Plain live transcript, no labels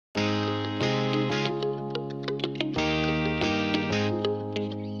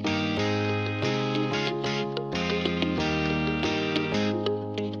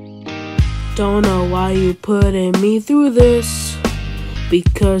Don't know why you putting me through this,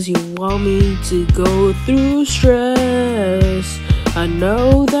 because you want me to go through stress. I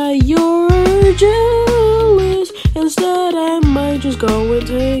know that you're jealous, instead I might just go and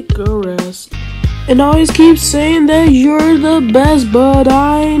take a rest. And always keep saying that you're the best, but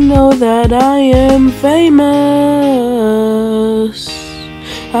I know that I am famous.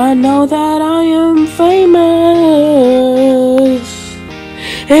 I know that I am famous.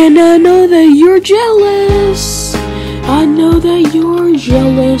 And I know that you're jealous. I know that you're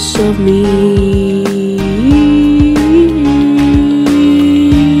jealous of me.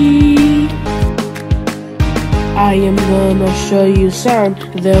 I am gonna show you sign,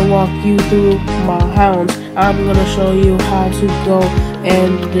 then walk you through my hounds. I'm gonna show you how to go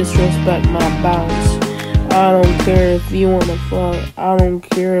and disrespect my bounds. I don't care if you wanna fuck. I don't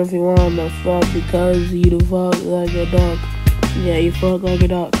care if you wanna fuck, because you fuck like a dog. Yeah, you fuck like a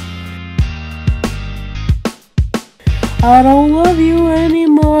dog. I don't love you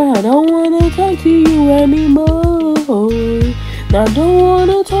anymore. I don't wanna talk to you anymore. I don't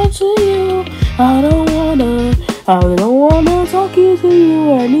wanna talk to you. I don't wanna talk to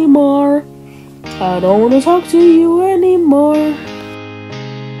you anymore. I don't wanna talk to you anymore.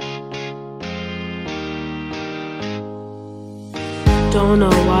 Don't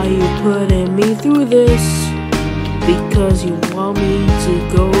know why you putting me through this, because you want me to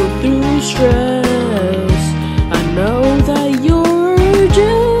go through stress. I know that you're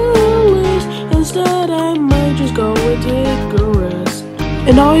jealous, instead I might just go and take a rest.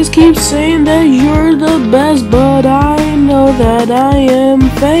 And always keep saying that you're the best, but I know that I am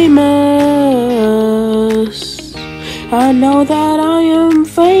famous. I know that I am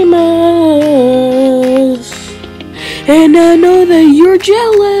famous. And I know that you're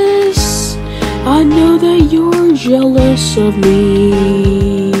jealous. I know that you're jealous of me.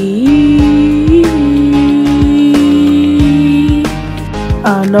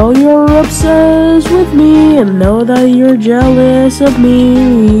 I know you're obsessed with me, and know that you're jealous of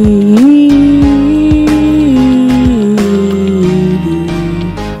me.